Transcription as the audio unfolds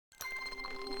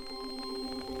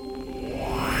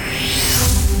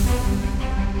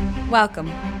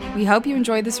Welcome. We hope you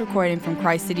enjoyed this recording from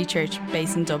Christ City Church,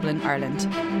 based in Dublin, Ireland.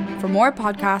 For more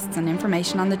podcasts and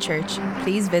information on the church,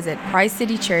 please visit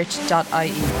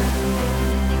christcitychurch.ie.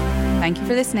 Thank you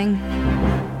for listening.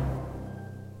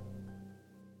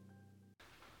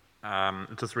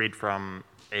 Just read from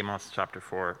Amos chapter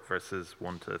 4, verses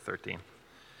 1 to 13.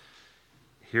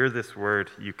 Hear this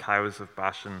word, you cows of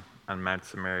Bashan and Mount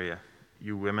Samaria,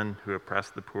 you women who oppress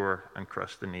the poor and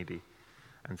crush the needy,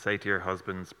 and say to your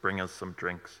husbands, bring us some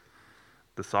drinks.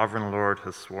 The sovereign Lord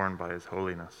has sworn by his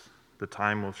holiness. The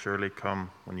time will surely come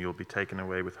when you will be taken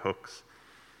away with hooks,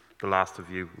 the last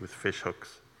of you with fish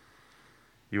hooks.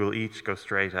 You will each go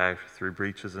straight out through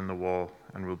breaches in the wall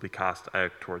and will be cast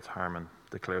out towards Harmon,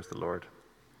 declares the Lord.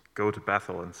 Go to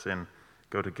Bethel and sin.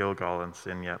 Go to Gilgal and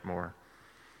sin yet more.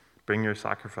 Bring your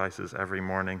sacrifices every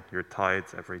morning, your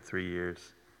tithes every 3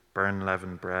 years. Burn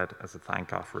leavened bread as a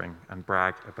thank offering and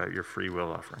brag about your free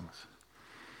will offerings.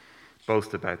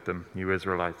 Boast about them, you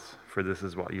Israelites, for this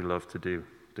is what you love to do,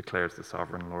 declares the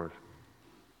sovereign Lord.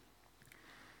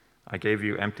 I gave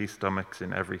you empty stomachs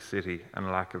in every city and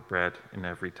lack of bread in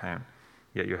every town,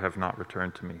 yet you have not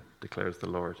returned to me, declares the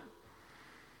Lord.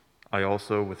 I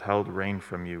also withheld rain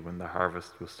from you when the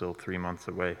harvest was still 3 months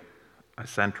away. I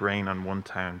sent rain on one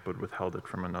town, but withheld it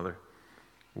from another.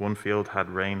 One field had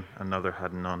rain, another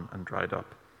had none, and dried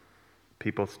up.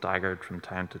 People staggered from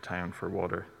town to town for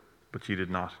water, but you did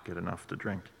not get enough to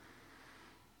drink.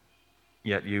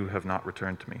 Yet you have not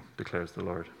returned to me, declares the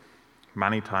Lord.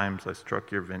 Many times I struck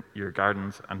your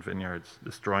gardens and vineyards,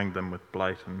 destroying them with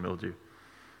blight and mildew.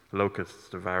 Locusts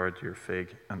devoured your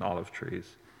fig and olive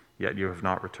trees, yet you have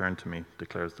not returned to me,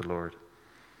 declares the Lord.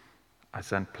 I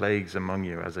sent plagues among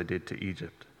you as I did to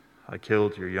Egypt. I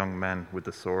killed your young men with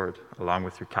the sword, along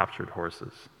with your captured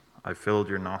horses. I filled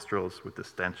your nostrils with the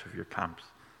stench of your camps,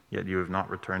 yet you have not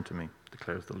returned to me,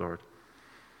 declares the Lord.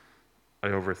 I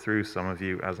overthrew some of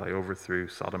you as I overthrew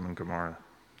Sodom and Gomorrah.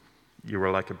 You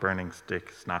were like a burning stick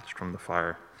snatched from the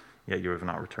fire, yet you have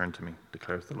not returned to me,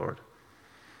 declares the Lord.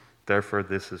 Therefore,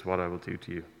 this is what I will do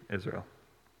to you, Israel.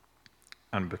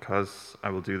 And because I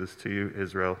will do this to you,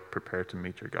 Israel, prepare to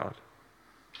meet your God.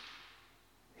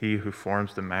 He who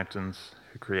forms the mountains,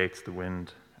 who creates the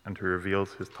wind, and who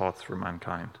reveals his thoughts for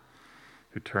mankind,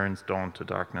 who turns dawn to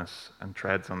darkness and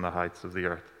treads on the heights of the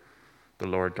earth. The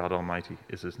Lord God Almighty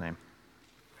is his name.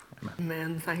 Amen.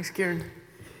 Amen. Thanks, Kieran.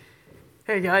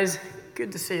 Hey guys,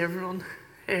 good to see everyone.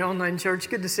 Hey online church,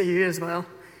 good to see you as well.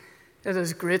 It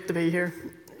is great to be here.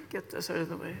 Get this out of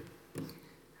the way.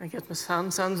 I get my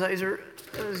hand sanitizer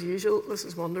as usual. This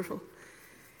is wonderful.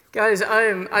 Guys,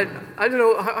 I don't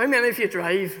know, how many of you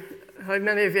drive? How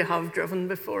many of you have driven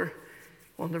before?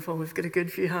 Wonderful, we've got a good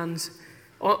few hands.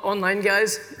 Online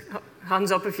guys,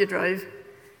 hands up if you drive.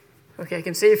 Okay, I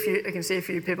can see a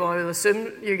few people. I will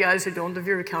assume you guys who don't have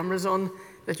your cameras on,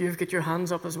 that you've got your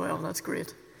hands up as well. That's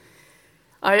great.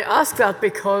 I ask that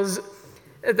because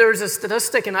there's a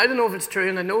statistic, and I don't know if it's true,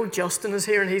 and I know Justin is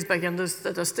here and he's big into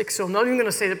statistics, so I'm not even going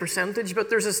to say the percentage, but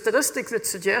there's a statistic that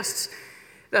suggests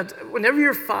that whenever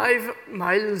you're 5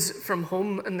 miles from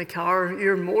home in the car,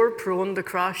 you're more prone to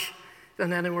crash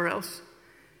than anywhere else.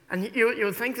 And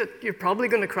you'll think that you're probably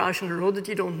going to crash on a road that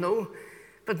you don't know,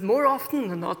 but more often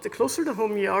than not, the closer to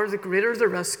home you are, the greater the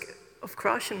risk of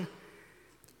crashing.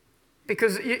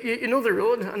 Because you know the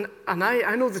road, and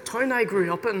I know the town I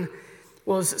grew up in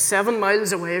was 7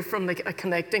 miles away from a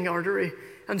connecting artery.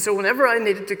 And so whenever I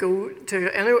needed to go to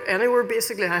anywhere,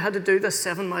 basically, I had to do this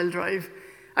 7-mile drive.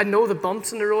 I know the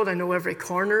bumps in the road, I know every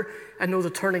corner, I know the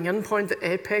turning in point, the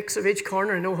apex of each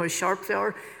corner, I know how sharp they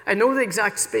are. I know the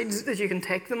exact speeds that you can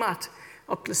take them at,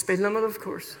 up to the speed limit, of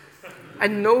course. I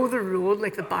know the road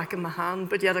like the back of my hand,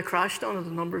 but yet I crashed on it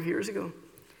a number of years ago.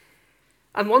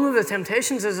 And one of the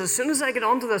temptations is, as soon as I get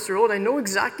onto this road, I know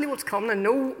exactly what's coming, I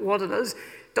know what it is.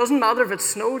 Doesn't matter if it's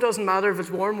snow, doesn't matter if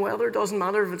it's warm weather, doesn't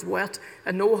matter if it's wet.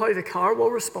 I know how the car will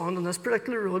respond on this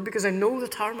particular road because I know the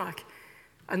tarmac.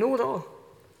 I know it all.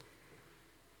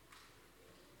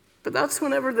 But that's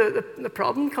whenever the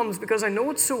problem comes, because I know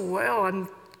it so well. I'm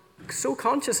so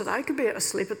conscious that I could be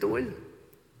asleep at the wheel.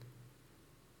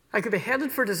 I could be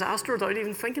headed for disaster without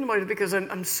even thinking about it because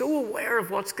I'm so aware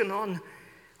of what's going on.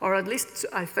 Or at least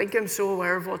I think I'm so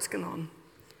aware of what's going on.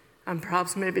 I'm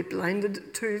perhaps maybe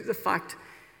blinded to the fact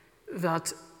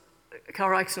that a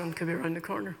car accident could be around the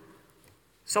corner.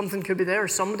 Something could be there,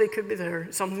 somebody could be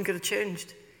there, something could have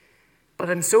changed. But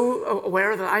I'm so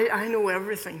aware that I know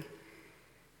everything,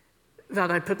 that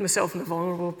I put myself in a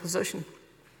vulnerable position.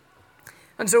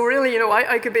 And so really,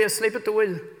 I could be asleep at the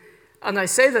wheel. And I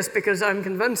say this because I'm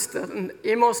convinced that in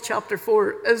Amos chapter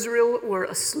 4, Israel were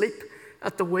asleep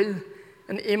at the wheel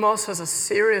And Amos has a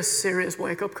serious, serious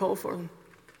wake-up call for them.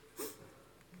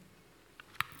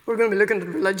 We're going to be looking at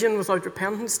religion without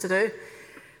repentance today.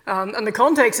 And the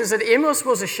context is that Amos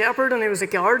was a shepherd and he was a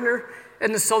gardener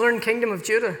in the southern kingdom of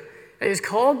Judah. He was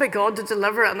called by God to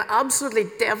deliver an absolutely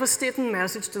devastating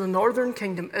message to the northern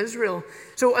kingdom, Israel.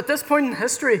 So at this point in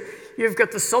history, you've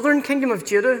got the southern kingdom of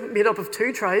Judah made up of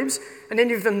 2 tribes, and then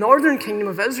you've the northern kingdom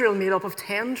of Israel made up of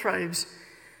 10 tribes.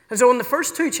 And so in the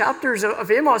first 2 chapters of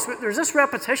Amos, there's this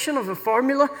repetition of a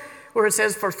formula where it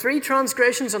says for 3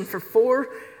 transgressions and for 4,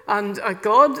 and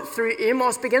God, through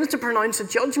Amos, begins to pronounce a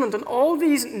judgment on all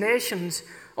these nations,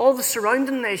 all the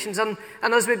surrounding nations. And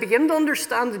as we begin to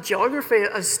understand the geography,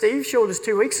 as Steve showed us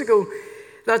 2 weeks ago,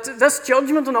 that this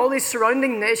judgment on all these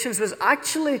surrounding nations was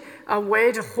actually a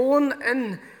way to hone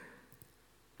in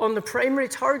on the primary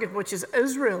target, which is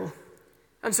Israel.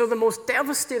 And so the most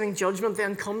devastating judgment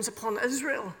then comes upon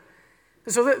Israel.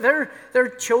 And so their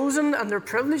chosen and their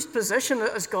privileged position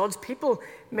as God's people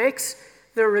makes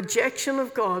their rejection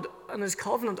of God and his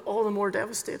covenant all the more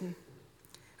devastating.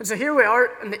 And so here we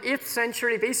are in the 8th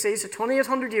century BC, so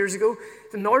 2,800 years ago.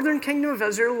 The northern kingdom of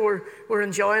Israel were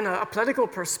enjoying a political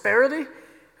prosperity.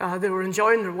 They were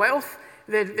enjoying their wealth.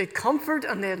 They had comfort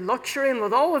and they had luxury. And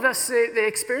with all of this, they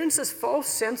experienced this false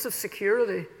sense of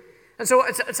security. And so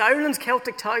it's Ireland's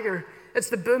Celtic tiger. It's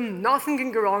the boom. Nothing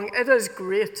can go wrong. It is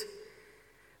great.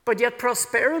 But yet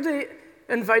prosperity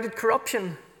invited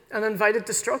corruption and invited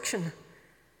destruction.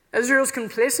 Israel's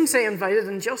complacency invited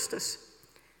injustice.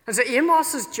 And so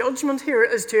Amos's judgment here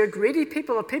is to a greedy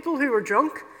people, a people who were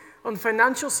drunk on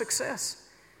financial success.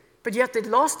 But yet they'd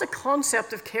lost the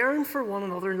concept of caring for one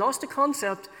another and lost the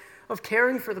concept of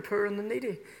caring for the poor and the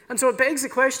needy. And so it begs the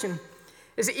question,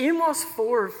 is Amos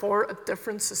 4 for a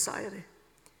different society?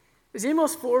 Is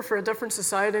Amos 4 for a different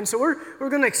society? And so we're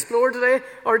going to explore today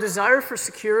our desire for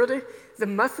security, the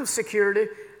myth of security,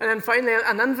 and then finally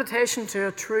an invitation to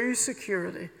a true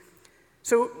security.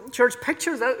 So, church,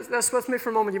 picture this with me for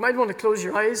a moment. You might want to close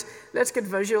your eyes. Let's get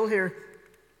visual here.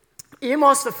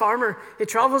 Amos, the farmer, he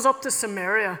travels up to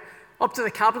Samaria, up to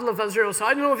the capital of Israel. So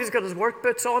I don't know if he's got his work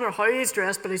boots on or how he's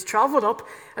dressed, but he's traveled up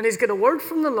and he's got a word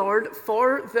from the Lord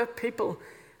for the people.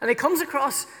 And he comes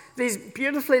across these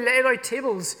beautifully laid out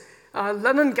tables,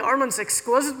 linen garments,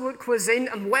 exquisite cuisine,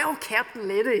 and well-kept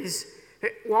ladies who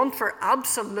want for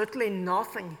absolutely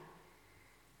nothing.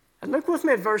 And look with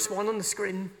me at verse 1 on the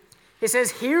screen. He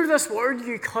says, "Hear this word,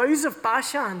 you cows of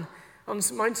Bashan on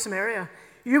Mount Samaria,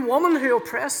 you woman who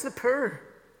oppress the poor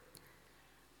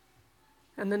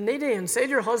and the needy, and say to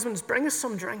your husbands, bring us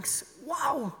some drinks."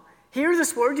 Wow! Hear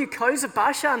this word, you cows of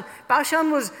Bashan.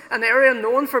 Bashan was an area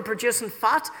known for producing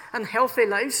fat and healthy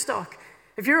livestock.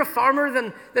 If you're a farmer,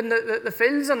 then the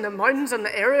fields and the mountains and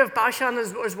the area of Bashan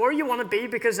is where you want to be,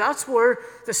 because that's where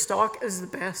the stock is the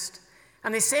best.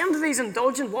 And he's saying to these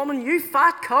indulgent women, you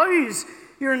fat cows,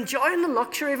 you're enjoying the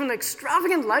luxury of an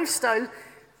extravagant lifestyle.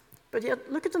 But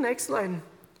yet, look at the next line.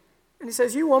 And he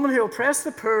says, you woman who oppress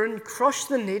the poor and crush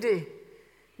the needy.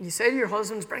 And you say to your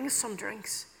husbands, bring us some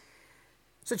drinks.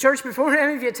 So church, before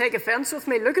any of you take offense with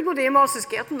me, look at what Amos is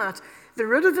getting at. The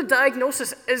root of the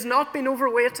diagnosis is not being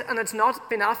overweight and it's not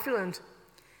being affluent,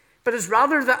 but is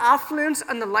rather the affluence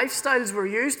and the lifestyles were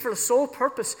used for the sole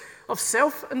purpose of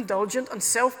self-indulgent and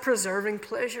self-preserving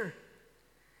pleasure.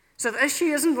 So the issue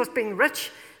isn't with being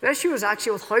rich, the issue is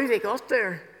actually with how they got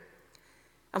there.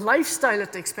 A lifestyle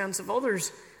at the expense of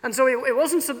others. And so he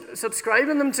wasn't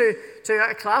subscribing them to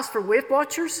a class for Weight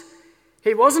Watchers.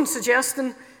 He wasn't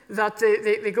suggesting that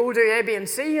they go to A, B, and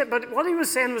C, but what he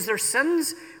was saying was their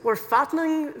sins were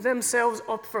fattening themselves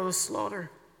up for the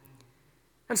slaughter.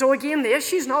 And so again, the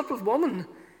issue is not with woman,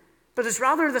 but it's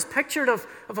rather this picture of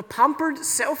a pampered,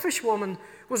 selfish woman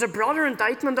was a broader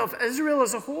indictment of Israel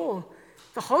as a whole.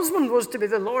 The husband was to be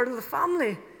the Lord of the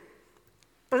family,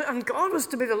 and God was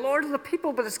to be the Lord of the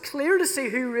people, but it's clear to see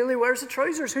who really wears the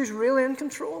trousers, who's really in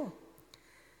control.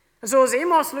 And so as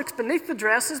Amos looks beneath the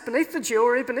dresses, beneath the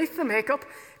jewelry, beneath the makeup,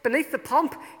 beneath the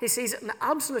pomp, he sees an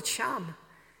absolute sham,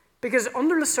 because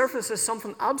under the surface is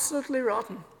something absolutely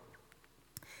rotten.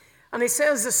 And he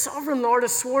says, the sovereign Lord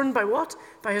has sworn by what?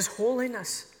 By his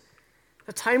holiness.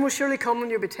 The time will surely come when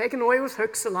you'll be taken away with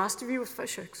hooks, the last of you with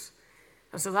fish hooks.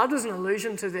 And so that was an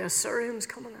allusion to the Assyrians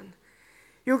coming in.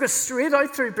 You'll go straight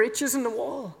out through breaches in the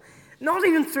wall, not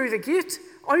even through the gate,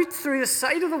 out through the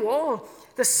side of the wall.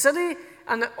 The city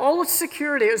and all its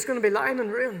security is going to be lying in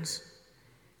ruins.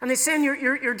 And he's saying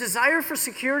your desire for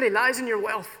security lies in your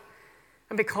wealth.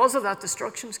 And because of that,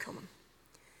 destruction's coming.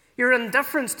 Your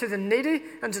indifference to the needy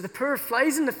and to the poor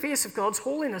flies in the face of God's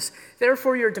holiness.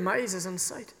 Therefore, your demise is in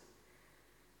sight.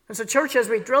 And so, church, as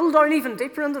we drill down even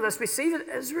deeper into this, we see that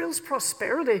Israel's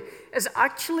prosperity is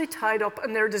actually tied up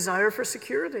in their desire for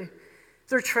security.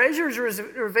 Their treasures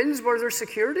reveals where their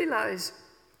security lies.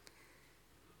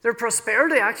 Their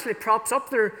prosperity actually props up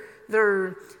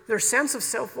their sense of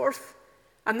self-worth.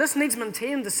 And this needs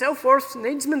maintained. The self-worth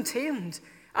needs maintained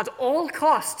at all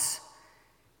costs,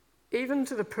 even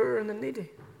to the poor and the needy.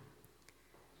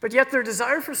 But yet their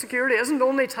desire for security isn't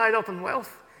only tied up in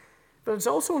wealth, but it's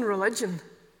also in religion.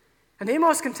 And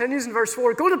Amos continues in verse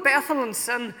 4, go to Bethel and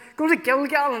sin, go to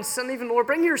Gilgal and sin even more.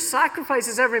 Bring your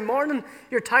sacrifices every morning,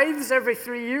 your tithes every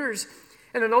 3 years.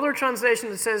 In another translation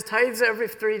it says tithes every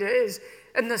 3 days,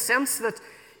 in the sense that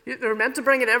they're meant to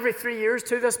bring it every 3 years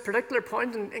to this particular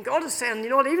point. And God is saying,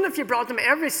 you know what, even if you brought them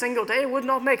every single day, it would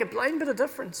not make a blind bit of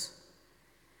difference.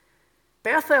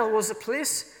 Bethel was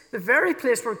the very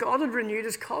place where God had renewed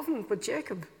his covenant with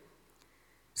Jacob.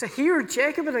 So here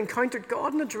Jacob had encountered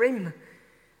God in a dream,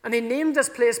 and he named this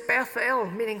place Bethel,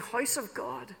 meaning house of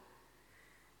God.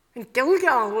 And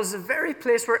Gilgal was the very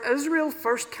place where Israel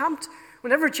first camped.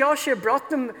 Whenever Joshua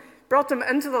brought them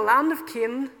into the land of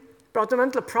Canaan, brought them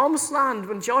into the promised land,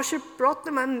 when Joshua brought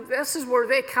them in, this is where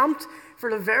they camped for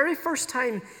the very first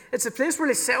time. It's a place where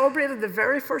they celebrated the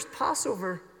very first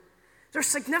Passover. They're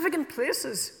significant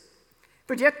places.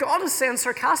 But yet God is saying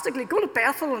sarcastically, go to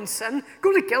Bethel and sin,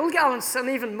 go to Gilgal and sin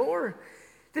even more.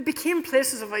 They became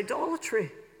places of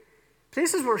idolatry.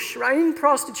 Places where shrine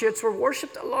prostitutes were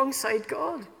worshipped alongside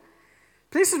God.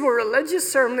 Places where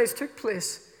religious ceremonies took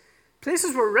place.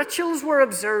 Places where rituals were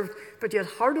observed, but yet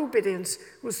hard obedience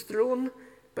was thrown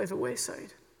by the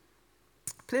wayside.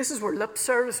 Places where lip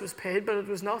service was paid, but it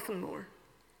was nothing more.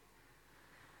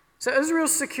 So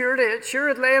Israel's security,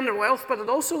 it lay in their wealth, but it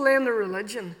also lay in their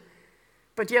religion.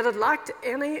 But yet it lacked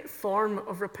any form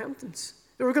of repentance.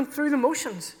 They were going through the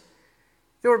motions.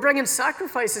 They were bringing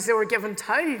sacrifices. They were giving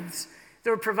tithes. They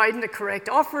were providing the correct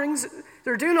offerings. They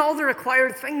were doing all the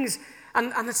required things.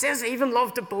 And it says they even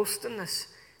loved to boast in this.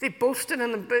 They boasted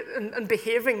in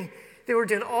behaving. They were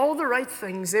doing all the right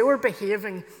things. They were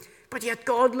behaving. But yet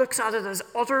God looks at it as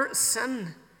utter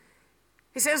sin.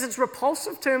 He says it's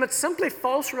repulsive to him. It's simply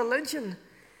false religion.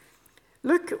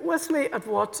 Look with me at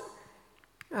what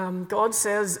God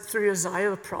says through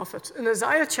Isaiah the prophet. In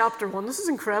Isaiah chapter 1, this is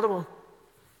incredible.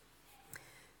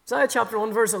 Isaiah chapter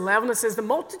 1, verse 11, it says, the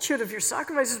multitude of your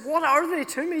sacrifices, what are they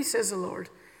to me, says the Lord?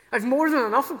 I've more than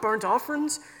enough of burnt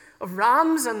offerings, of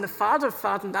rams and the fat of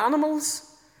fattened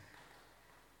animals.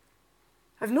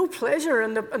 I've no pleasure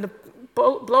in the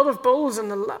blood of bulls and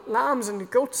the lambs and the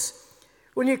goats.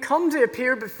 When you come to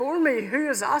appear before me, who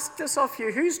has asked this of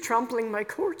you? Who's trampling my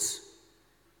courts?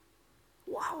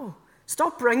 Wow.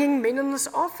 Stop bringing meaningless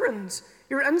offerings.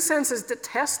 Your incense is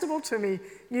detestable to me.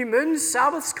 New moons,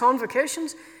 Sabbaths,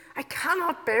 convocations. I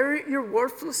cannot bear your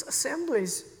worthless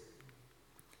assemblies.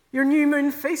 Your new moon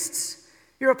feasts,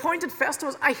 your appointed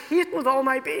festivals, I hate with all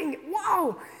my being.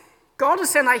 Wow! God is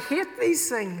saying, I hate these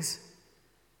things.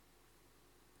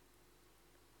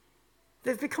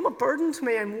 They've become a burden to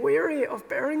me. I'm weary of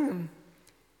bearing them.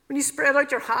 When you spread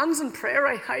out your hands in prayer,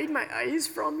 I hide my eyes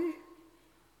from you.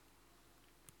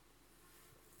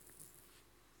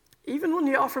 Even when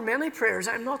you offer many prayers,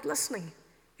 I'm not listening.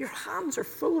 Your hands are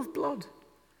full of blood.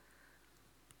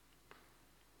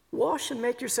 Wash and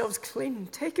make yourselves clean.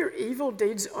 Take your evil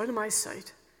deeds out of my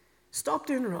sight. Stop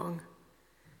doing wrong.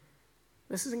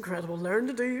 This is incredible. Learn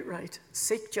to do right.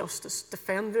 Seek justice.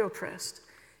 Defend the oppressed.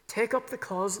 Take up the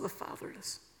cause of the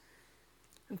fatherless.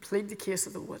 And plead the case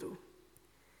of the widow.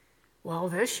 Well,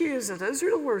 the issue is that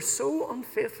Israel were so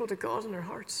unfaithful to God in their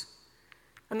hearts.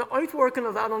 And the outworking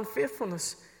of that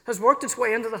unfaithfulness has worked its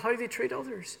way into how they treat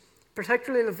others,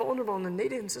 particularly the vulnerable and the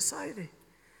needy in society.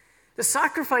 The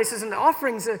sacrifices and the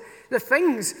offerings, the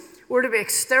things, were to be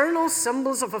external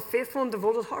symbols of a faithful and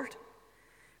devoted heart.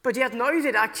 But yet now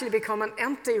they'd actually become an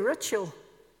empty ritual.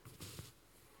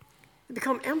 They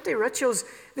become empty rituals.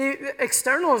 The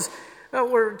externals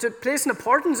were to place an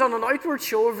importance on an outward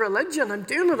show of religion. I'm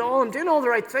doing it all. I'm doing all the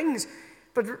right things.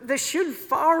 But they should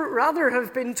far rather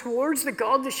have been towards the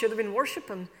God they should have been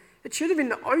worshipping. It should have been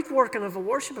the outworking of a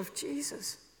worship of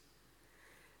Jesus.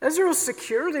 Israel's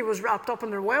security was wrapped up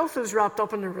in their wealth, it was wrapped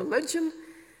up in their religion.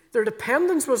 Their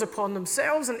dependence was upon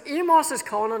themselves, and Amos is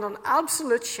calling it an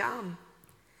absolute sham.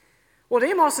 What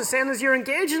Amos is saying is you're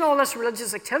engaged in all this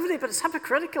religious activity, but it's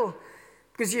hypocritical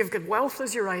because you've got wealth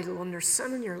as your idol and there's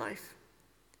sin in your life.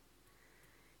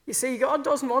 You see, God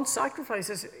doesn't want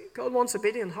sacrifices. God wants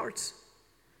obedient hearts.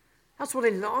 That's what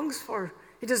he longs for.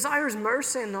 He desires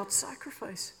mercy and not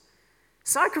sacrifice.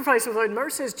 Sacrifice without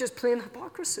mercy is just plain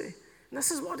hypocrisy. And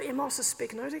this is what Amos is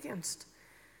speaking out against.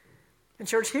 And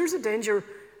church, here's the danger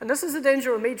and this is the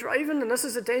danger of me driving, and this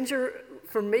is the danger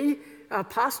for me,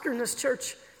 pastor in this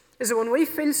church, is that when we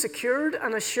feel secured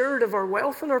and assured of our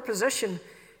wealth and our position,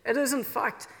 it is in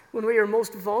fact when we are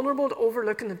most vulnerable to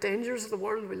overlooking the dangers of the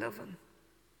world we live in.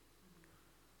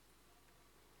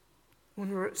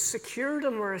 When we're secured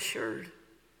and we're assured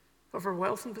of our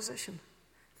wealth and position,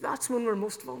 that's when we're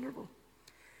most vulnerable.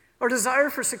 Our desire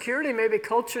for security may be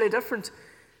culturally different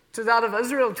to that of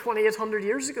Israel 2,800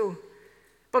 years ago,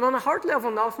 but on a heart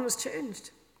level, nothing has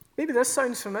changed. Maybe this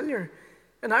sounds familiar.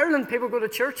 In Ireland, people go to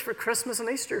church for Christmas and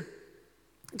Easter.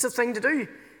 It's a thing to do.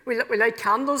 We light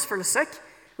candles for the sick.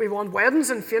 We want weddings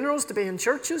and funerals to be in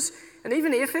churches. And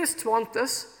even atheists want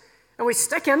this. And we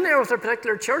stick in there with a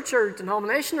particular church or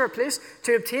denomination or place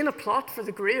to obtain a plot for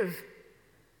the grave.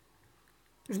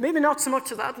 There's maybe not so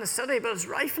much of that in the city, but it's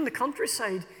rife in the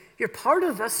countryside. You're part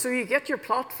of this, so you get your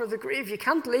plot for the grave. You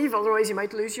can't leave, otherwise you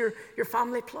might lose your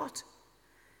family plot.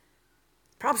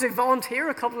 Perhaps we volunteer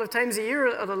a couple of times a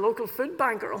year at a local food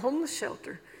bank or a homeless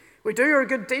shelter. We do our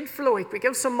good deed for the week. We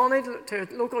give some money to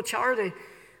a local charity.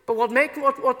 But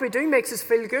what we do makes us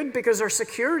feel good because our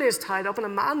security is tied up in a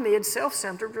man-made,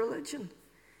 self-centered religion.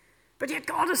 But yet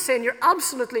God is saying you're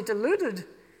absolutely deluded.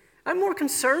 I'm more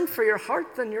concerned for your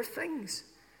heart than your things.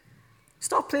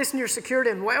 Stop placing your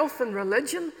security in wealth and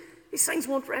religion. These things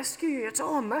won't rescue you. It's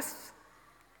all a myth.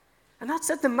 And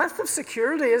that's it. The myth of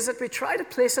security is that we try to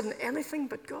place it in anything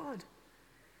but God.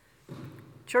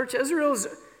 Church, Israel's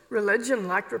religion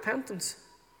lacked repentance.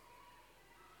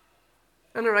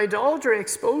 And their idolatry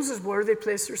exposes where they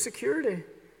place their security.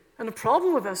 And the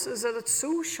problem with this is that it's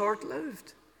so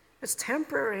short-lived. It's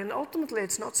temporary, and ultimately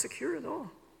it's not secure at all.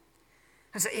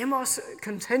 As Amos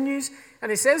continues,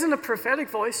 and he says in a prophetic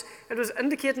voice, it was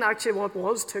indicating actually what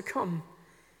was to come.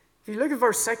 If you look at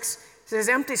verse 6, it says,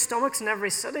 empty stomachs in every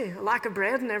city, a lack of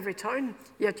bread in every town,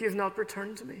 yet you've not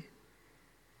returned to me.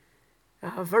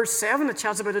 Verse 7, it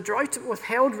chats about a drought,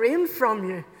 withheld rain from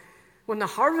you when the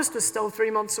harvest was still 3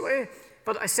 months away.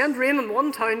 But I sent rain in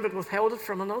one town, but withheld it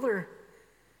from another.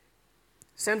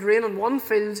 Sent rain in one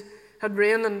field, had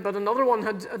rain, but another one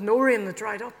had no rain that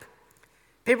dried up.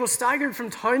 People staggered from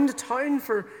town to town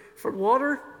for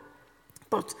water,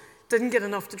 but didn't get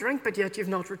enough to drink, but yet you've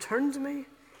not returned to me.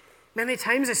 Many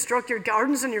times I struck your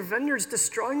gardens and your vineyards,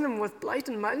 destroying them with blight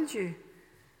and mildew.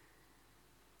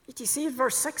 Yet you see at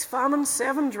verse 6, famine,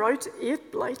 7, drought,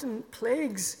 8, blight and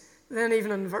plagues, then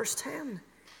even in verse 10.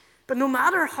 But no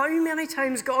matter how many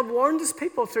times God warned his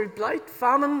people through blight,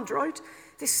 famine, drought,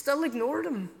 they still ignored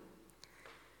him.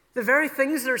 The very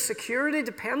things their security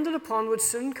depended upon would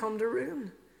soon come to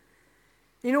ruin.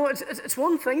 You know, it's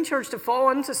one thing, church, to fall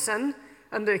into sin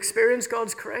and to experience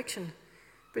God's correction.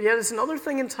 But yet it's another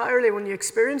thing entirely when you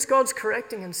experience God's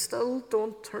correcting and still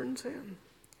don't turn to him.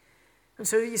 And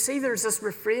so you see there's this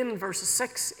refrain in verses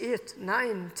 6, 8,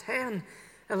 9, 10,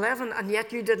 11, and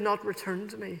yet you did not return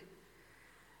to me.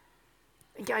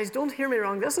 And guys, don't hear me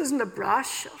wrong. This isn't a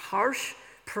brash, harsh,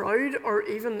 proud, or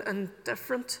even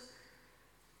indifferent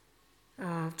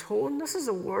tone. This is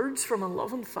the words from a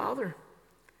loving Father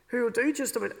who will do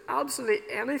just about absolutely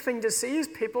anything to see his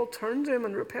people turn to him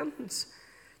in repentance,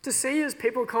 to see his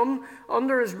people come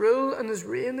under his rule and his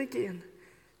reign again,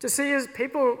 to see his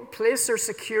people place their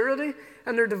security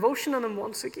and their devotion on him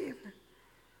once again.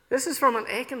 This is from an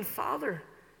aching Father.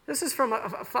 This is from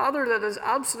a Father that is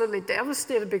absolutely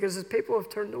devastated because his people have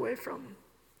turned away from him.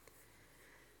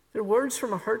 They're words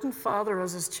from a hurting Father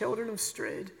as his children have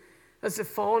strayed, as they've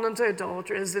fallen into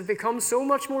idolatry, as they've become so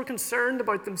much more concerned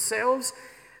about themselves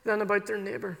than about their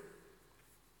neighbor.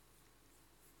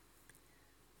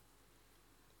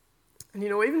 And you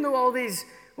know, even though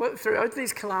throughout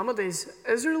these calamities,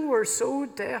 Israel were so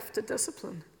deaf to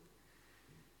discipline,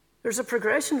 there's a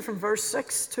progression from verse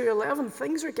 6 to 11.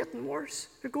 Things are getting worse.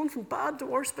 They're going from bad to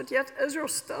worse, but yet Israel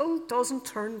still doesn't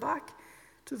turn back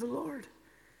to the Lord.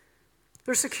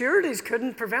 Their securities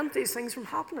couldn't prevent these things from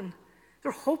happening.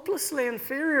 They're hopelessly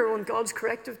inferior when God's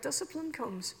corrective discipline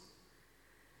comes.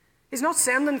 He's not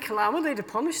sending calamity to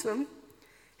punish them.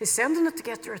 He's sending it to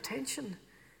get their attention,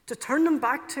 to turn them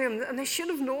back to him, and they should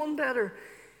have known better.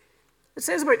 It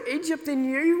says about Egypt, they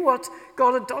knew what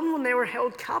God had done when they were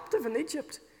held captive in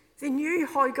Egypt. They knew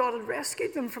how God had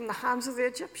rescued them from the hands of the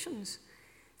Egyptians.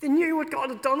 They knew what God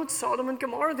had done at Sodom and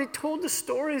Gomorrah. They told the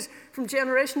stories from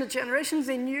generation to generation.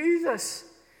 They knew this.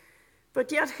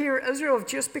 But yet here Israel have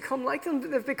just become like them.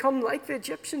 They've become like the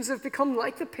Egyptians. They've become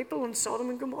like the people in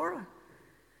Sodom and Gomorrah.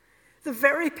 The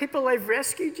very people I've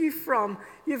rescued you from,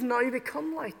 you've now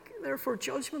become like. Therefore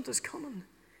judgment is coming.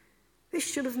 They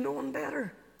should have known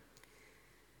better.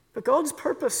 But God's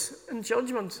purpose in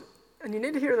judgment and you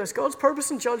need to hear this, God's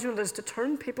purpose in judgment is to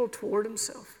turn people toward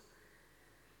himself.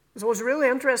 So what's really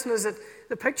interesting is that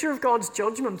the picture of God's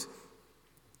judgment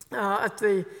at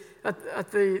the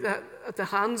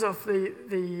hands of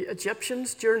the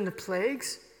Egyptians during the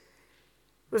plagues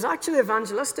was actually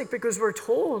evangelistic, because we're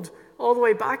told all the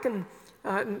way back in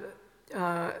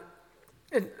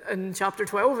chapter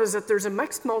 12 is that there's a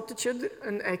mixed multitude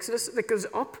in Exodus that goes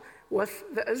up with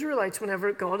the Israelites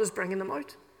whenever God is bringing them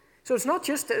out. So it's not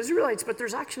just the Israelites, but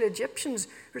there's actually Egyptians.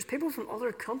 There's people from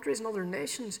other countries and other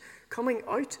nations coming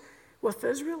out with the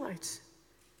Israelites,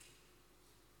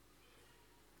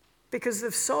 because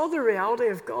they've saw the reality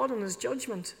of God and his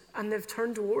judgment, and they've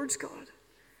turned towards God.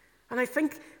 And I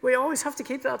think we always have to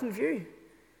keep that in view,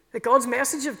 that God's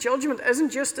message of judgment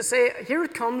isn't just to say, here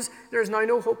it comes, there is now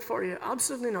no hope for you.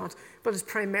 Absolutely not. But it's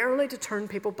primarily to turn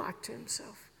people back to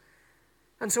himself.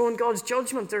 And so in God's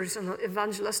judgment, there's an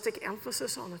evangelistic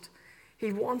emphasis on it.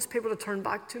 He wants people to turn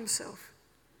back to himself.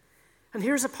 And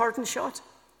here's a parting shot.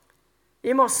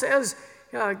 Amos says,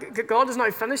 God is now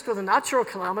finished with the natural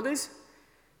calamities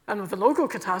and with the local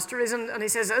catastrophes, and he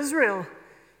says, Israel,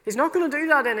 he's not going to do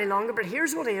that any longer, but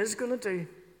here's what he is going to do.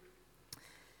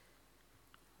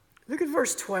 Look at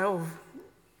verse 12.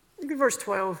 Look at verse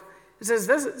 12. It says,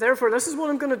 therefore, this is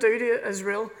what I'm going to do to you,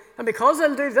 Israel. And because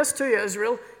I'll do this to you,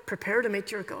 Israel, prepare to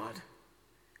meet your God.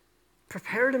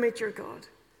 Prepare to meet your God.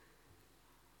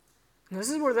 And this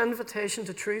is where the invitation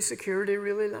to true security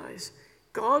really lies.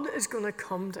 God is going to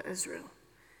come to Israel.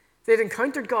 They'd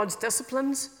encountered God's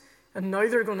disciplines, and now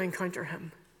they're going to encounter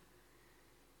him.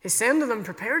 He's saying to them,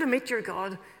 prepare to meet your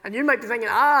God. And you might be thinking,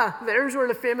 there's where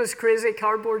the famous crazy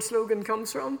cardboard slogan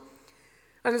comes from.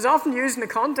 And it's often used in the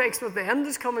context with the end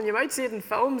is coming. You might see it in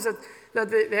films that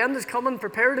the end is coming,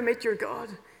 prepare to meet your God.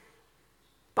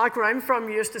 Back where I'm from,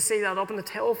 you used to see that up on the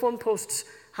telephone posts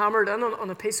hammered in on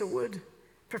a piece of wood.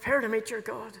 Prepare to meet your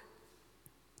God.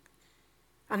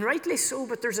 And rightly so,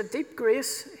 but there's a deep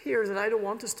grace here that I don't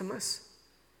want us to miss.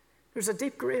 There's a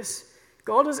deep grace.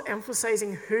 God is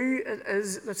emphasizing who it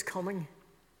is that's coming.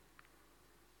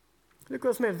 Look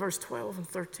with me at verse 12 and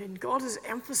 13. God is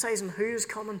emphasizing who is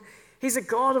coming. He's a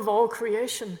God of all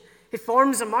creation. He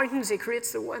forms the mountains, he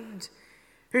creates the wind.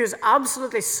 Who is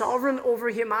absolutely sovereign over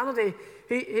humanity.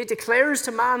 He declares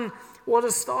to man what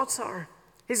his thoughts are.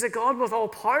 He's a God with all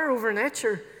power over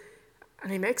nature,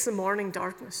 and he makes the morning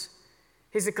darkness.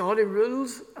 He's a God who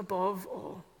rules above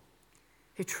all.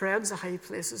 He treads the high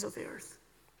places of the earth.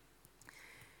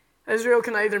 Israel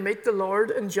can either meet the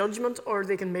Lord in judgment, or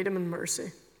they can meet him in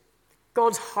mercy.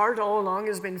 God's heart all along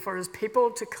has been for his people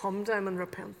to come to him in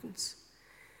repentance.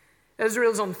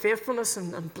 Israel's unfaithfulness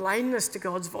and blindness to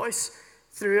God's voice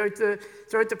throughout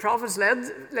the prophets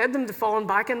led them to falling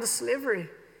back into slavery.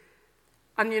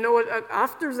 And you know what?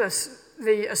 After this,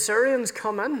 the Assyrians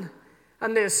come in,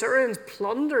 and the Assyrians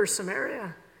plunder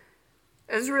Samaria.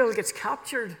 Israel gets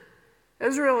captured.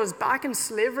 Israel is back in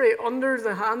slavery under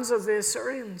the hands of the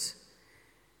Assyrians.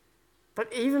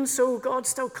 But even so, God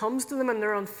still comes to them in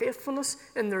their unfaithfulness,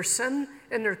 in their sin,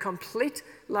 in their complete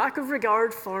lack of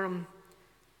regard for him.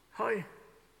 How?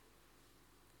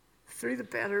 Through the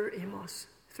better Amos,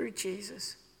 through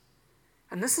Jesus.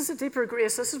 And this is a deeper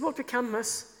grace. This is what we can't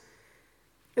miss.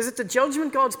 Is that the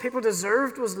judgment God's people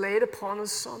deserved was laid upon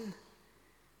his Son.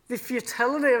 The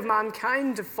futility of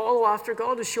mankind to follow after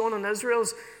God is shown in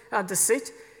Israel's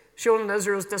deceit, shown in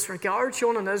Israel's disregard,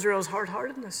 shown in Israel's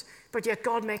hard-heartedness. But yet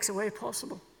God makes a way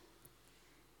possible.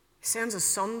 He sends his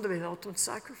Son to be the ultimate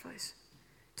sacrifice,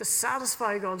 to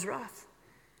satisfy God's wrath,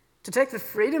 to take the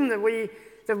freedom that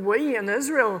we in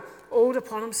Israel owed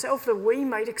upon himself, that we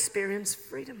might experience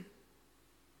freedom.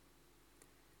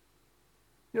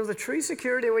 You know, the true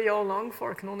security we all long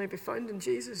for can only be found in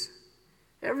Jesus.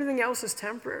 Everything else is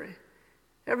temporary.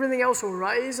 Everything else will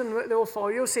rise and they will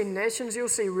fall. You'll see nations, you'll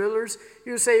see rulers,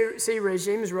 you'll see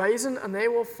regimes rising, and they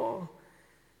will fall.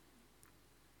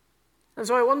 And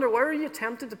so I wonder, where are you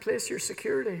tempted to place your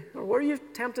security? Or where are you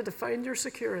tempted to find your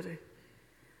security?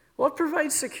 What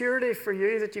provides security for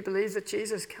you that you believe that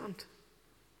Jesus can't?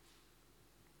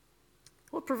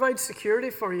 What provides security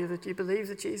for you that you believe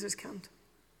that Jesus can't?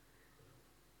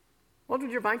 What would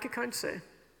your bank account say?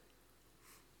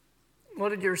 What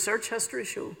did your search history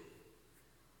show?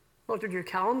 What did your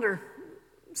calendar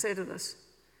say to this?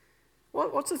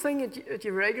 What's the thing that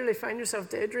you regularly find yourself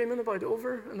daydreaming about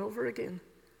over and over again?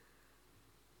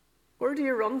 Where do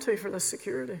you run to for this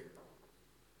security?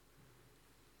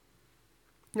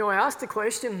 You know, I asked the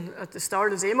question at the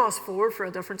start, is Amos 4 for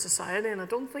a different society? And I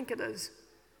don't think it is.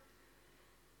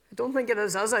 I don't think it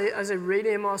is. As I read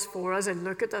Amos 4, as I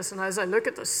look at this, and as I look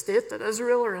at the state that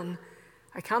Israel are in,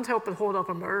 I can't help but hold up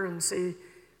a mirror and see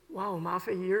wow,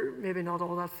 Matthew, you're maybe not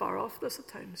all that far off this at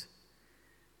times.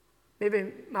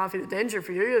 Maybe, Matthew, the danger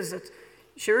for you is that,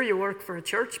 sure, you work for a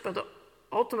church, but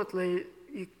ultimately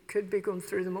you could be going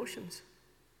through the motions.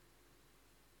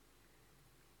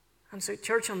 And so,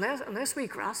 church, unless we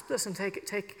grasp this and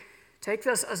take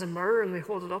this as a mirror and we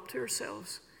hold it up to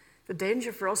ourselves, the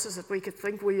danger for us is that we could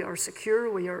think we are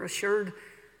secure, we are assured.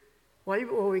 Why?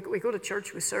 Well, we go to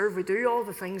church, we serve, we do all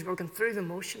the things, we're going through the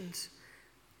motions.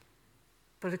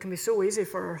 But it can be so easy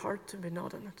for our heart to be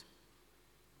not in it.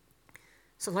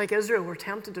 So like Israel, we're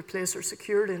tempted to place our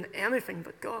security in anything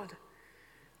but God.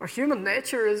 Our human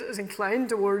nature is inclined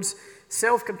towards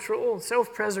self-control,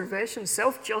 self-preservation,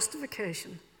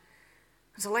 self-justification.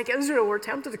 And so like Israel, we're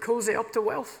tempted to cozy up to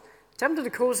wealth, tempted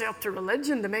to cozy up to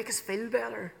religion to make us feel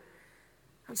better.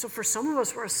 And so for some of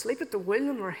us, we're asleep at the wheel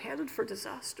and we're headed for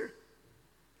disaster.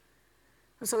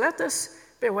 And so let this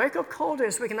be a wake-up call to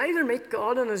us. We can either meet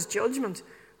God in his judgment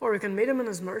or we can meet him in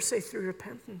his mercy through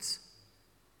repentance.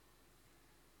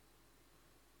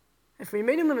 If we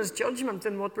meet him in his judgment,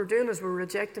 then what we're doing is we're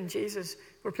rejecting Jesus.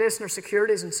 We're placing our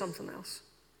securities in something else.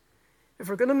 If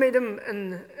we're going to meet him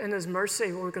in his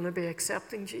mercy, we're going to be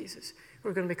accepting Jesus.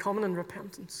 We're going to be coming in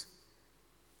repentance.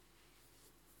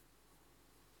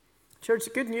 Church,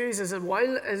 the good news is that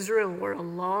while Israel were a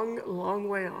long, long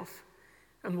way off,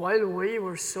 and while we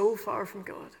were so far from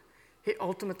God, he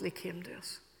ultimately came to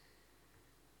us.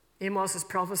 Amos is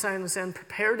prophesying and saying,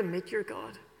 prepare to meet your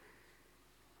God.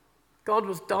 God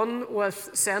was done with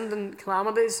sending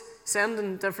calamities,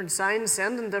 sending different signs,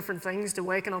 sending different things to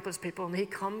waken up his people, and he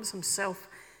comes himself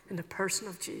in the person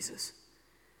of Jesus.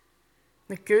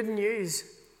 The good news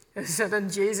is that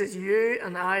in Jesus, you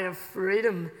and I have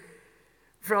freedom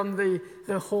from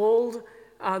the hold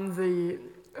and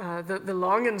the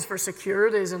longings for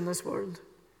securities in this world.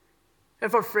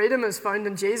 If our freedom is found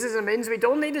in Jesus, it means we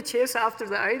don't need to chase after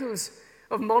the idols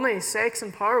of money, sex,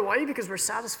 and power. Why? Because we're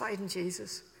satisfied in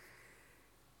Jesus.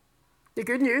 The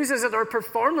good news is that our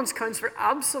performance counts for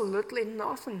absolutely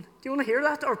nothing. Do you want to hear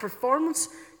that? Our performance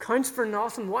counts for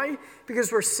nothing. Why?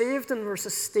 Because we're saved and we're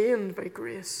sustained by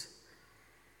grace.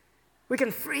 We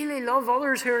can freely love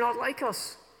others who are not like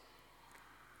us,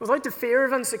 without the fear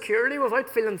of insecurity, without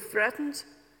feeling threatened.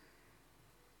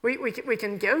 We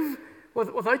can give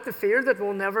without the fear that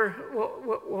we'll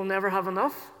never have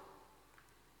enough.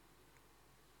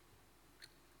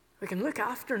 We can look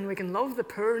after and we can love the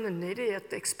poor and the needy at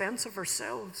the expense of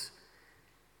ourselves.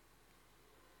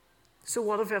 So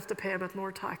what if we have to pay a bit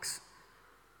more tax?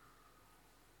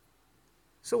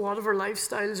 So what if our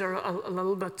lifestyles are a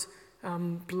little bit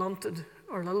blunted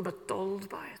or a little bit dulled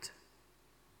by it?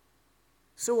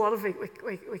 So what if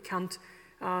we can't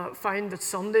find that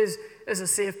Sundays is a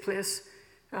safe place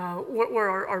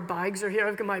where our bags are here?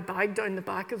 I've got my bag down the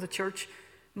back of the church.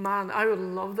 Man, I would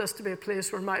love this to be a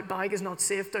place where my bag is not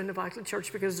safe down the back of the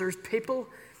church, because there's people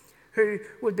who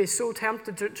would be so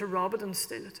tempted to rob it and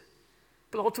steal it.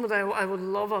 But ultimately, I would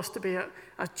love us to be a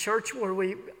church where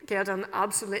we get in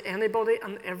absolutely anybody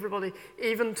and everybody,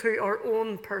 even to our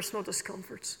own personal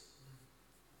discomforts.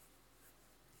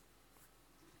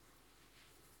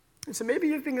 And so maybe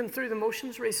you've been going through the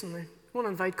motions recently. I want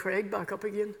to invite Craig back up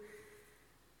again.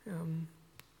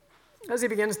 As he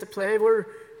begins to play, we're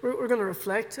going to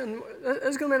reflect, and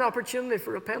there's going to be an opportunity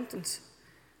for repentance.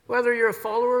 Whether you're a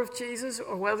follower of Jesus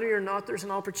or whether you're not, there's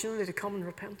an opportunity to come in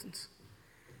repentance.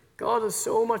 God is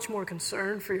so much more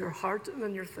concerned for your heart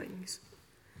than your things.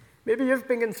 Maybe you've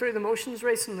been going through the motions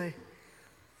recently.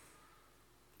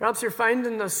 Perhaps you're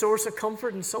finding a source of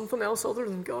comfort in something else other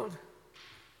than God.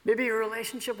 Maybe your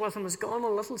relationship with him has gone a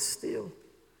little stale.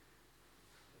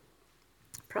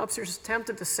 Perhaps you're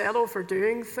tempted to settle for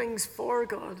doing things for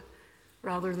God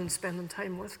rather than spending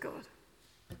time with God.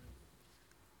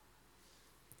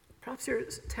 Perhaps you're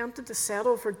tempted to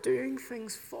settle for doing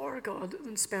things for God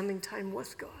than spending time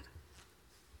with God.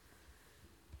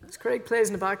 As Craig plays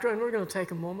in the background, we're going to take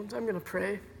a moment. I'm going to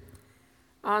pray.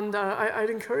 And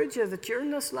I'd encourage you that during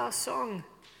this last song,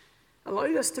 allow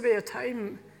this to be a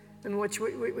time in which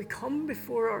we come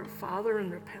before our Father in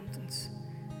repentance.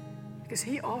 Because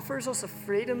he offers us a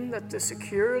freedom that the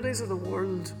securities of the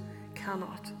world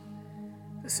cannot.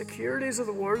 The securities of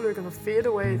the world are going to fade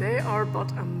away. They are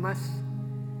but a myth.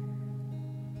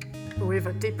 But we have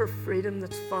a deeper freedom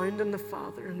that's found in the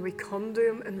Father, and we come to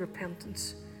him in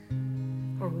repentance.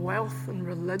 Our wealth and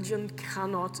religion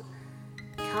cannot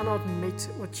meet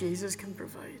what Jesus can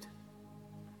provide.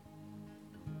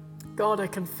 God, I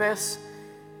confess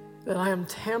that I am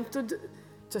tempted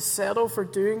to settle for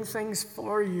doing things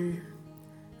for you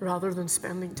rather than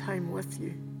spending time with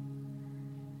you.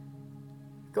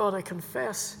 God, I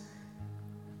confess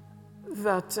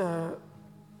that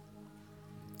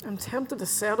I'm tempted to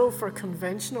settle for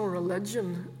conventional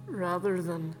religion rather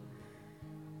than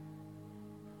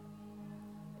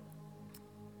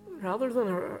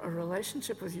a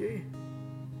relationship with you.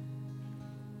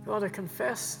 God, I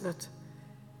confess that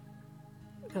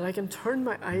I can turn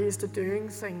my eyes to doing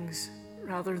things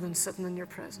rather than sitting in your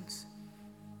presence.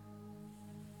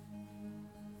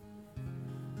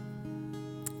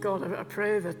 God, I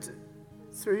pray that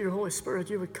through your Holy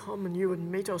Spirit you would come and you would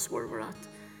meet us where we're at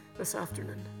this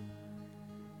afternoon.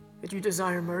 That you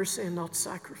desire mercy and not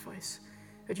sacrifice.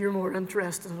 That you're more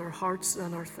interested in our hearts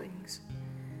than our things.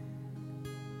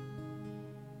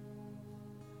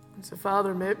 And so,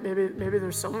 Father, maybe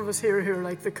there's some of us here who are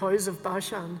like the cows of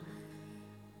Bashan,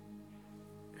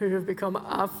 who have become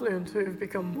affluent, who have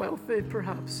become wealthy,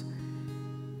 perhaps.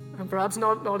 And perhaps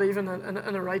not even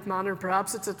in a right manner.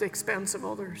 Perhaps it's at the expense of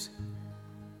others.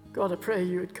 God, I pray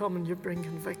you would come and you'd bring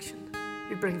conviction.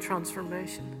 You'd bring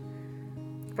transformation.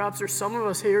 Perhaps there's some of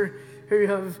us here who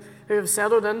have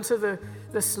settled into the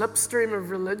slipstream of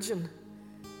religion,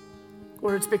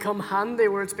 where it's become handy,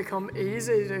 where it's become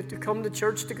easy to come to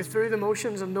church, to go through the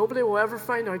motions, and nobody will ever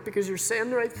find out because you're saying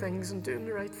the right things and doing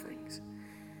the right things.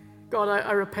 God,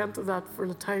 I repent of that for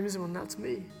the times when that's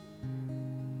me.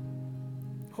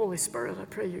 Holy Spirit, I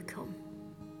pray you come.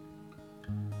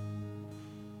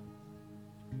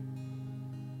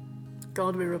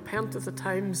 God, we repent of the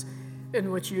times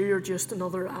in which you are just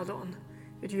another add-on,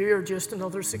 that you are just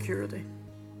another security.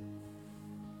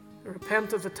 We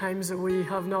repent of the times that we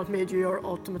have not made you our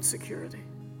ultimate security.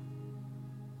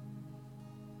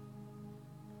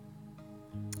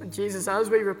 And Jesus, as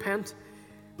we repent,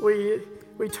 we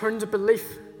turn to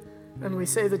belief, and we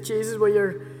say that Jesus, we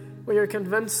are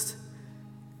convinced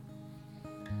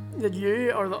that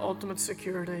you are the ultimate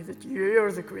security, that you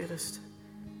are the greatest,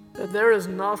 that there is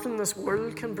nothing this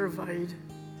world can provide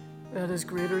that is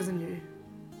greater than you.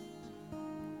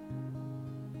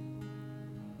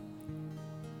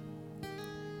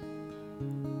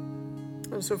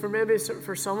 And so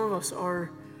for some of us,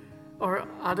 our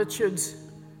attitudes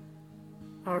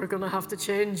are going to have to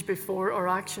change before our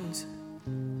actions.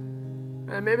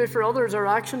 And maybe for others, our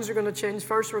actions are going to change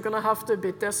first. We're going to have to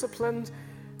be disciplined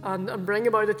and bring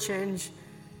about a change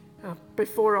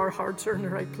before our hearts are in the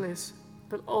right place.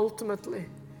 But ultimately,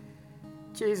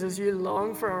 Jesus, you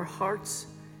long for our hearts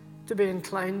to be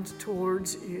inclined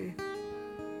towards you.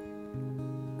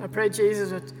 I pray,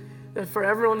 Jesus, that for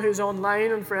everyone who's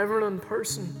online and for everyone in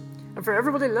person, and for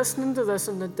everybody listening to this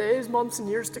in the days, months, and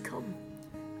years to come,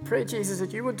 I pray, Jesus,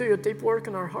 that you would do a deep work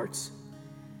in our hearts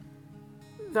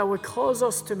that would cause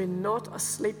us to be not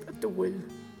asleep at the wheel,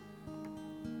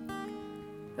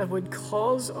 that would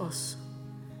cause us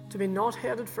to be not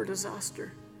headed for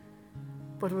disaster,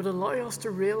 but would allow us to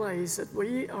realize that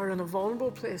we are in a vulnerable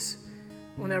place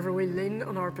whenever we lean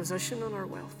on our position and our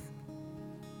wealth.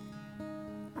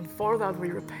 And for that we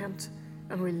repent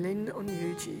and we lean on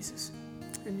you, Jesus.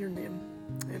 In your name,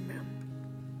 amen.